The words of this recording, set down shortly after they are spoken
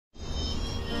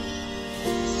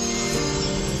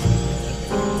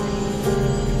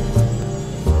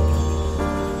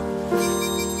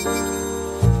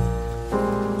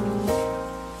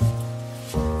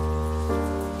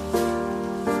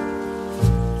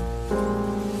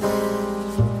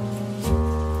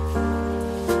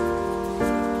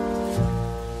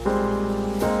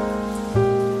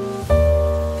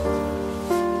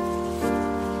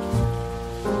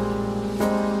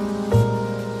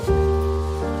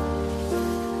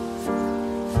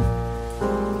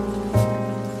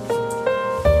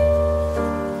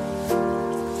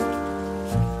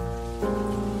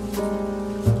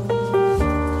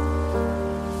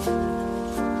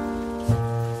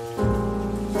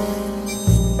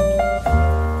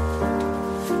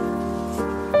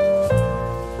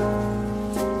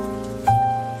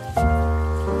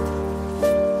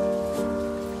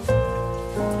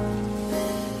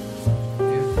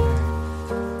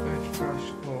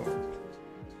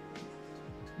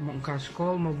um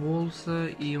cachecol, uma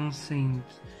bolsa e um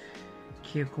cinto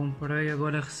que eu comprei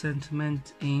agora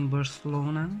recentemente em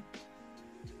Barcelona,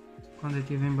 quando eu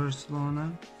estive em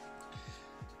Barcelona.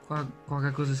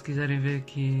 Qualquer coisa, se quiserem ver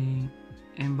aqui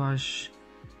em baixo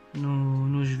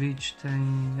nos vídeos,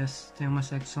 tem uma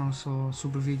secção só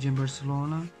sobre vídeos em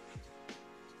Barcelona.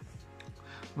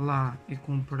 Lá eu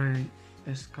comprei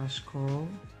este cachecol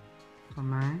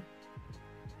também.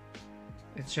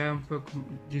 Este já é um pouco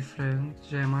diferente,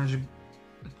 já é mais,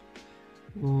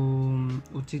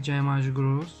 o tecido já é mais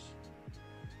grosso.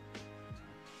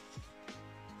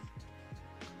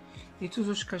 E todos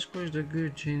os cachecóis da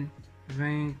Gucci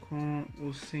vêm com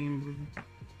o símbolo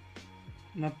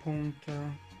na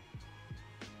ponta.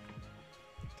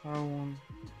 Tá onde?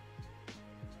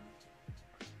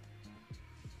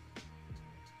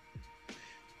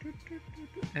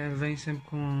 Vem sempre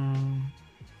com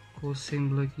o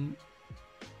símbolo aqui.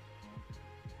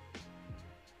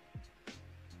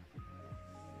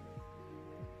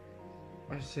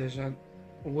 Ou seja,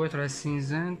 o outro é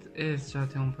cinzento, este já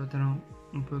tem um padrão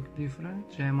um pouco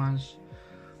diferente, já é mais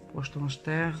para os tons de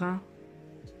terra,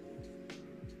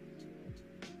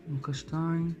 um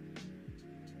castanho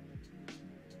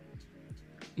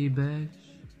e bege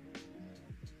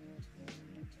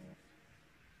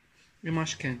e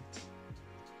mais quente.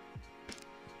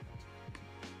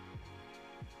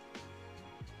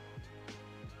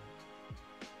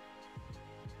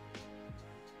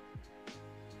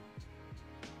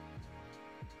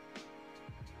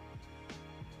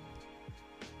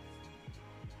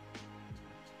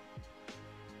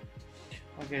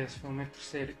 Ok, esse foi o meu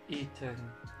terceiro item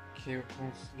que eu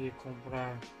consegui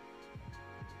comprar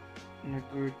na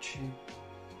Gucci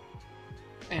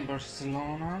em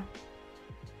Barcelona.